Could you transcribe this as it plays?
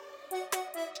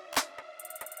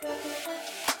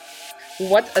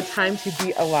What a time to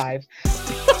be alive.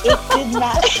 It did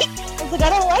not. I was like, I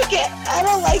don't like it. I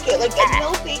don't like it. Like,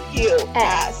 no, thank you.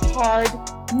 Pass. Hard.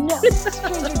 No.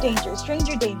 Stranger danger.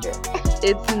 Stranger danger.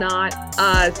 It's not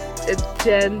us. It's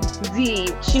Gen Z.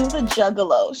 She was a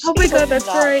juggalo. Oh my God, that's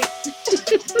right.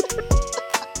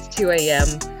 It's 2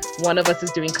 a.m. One of us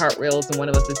is doing cartwheels and one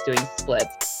of us is doing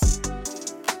splits.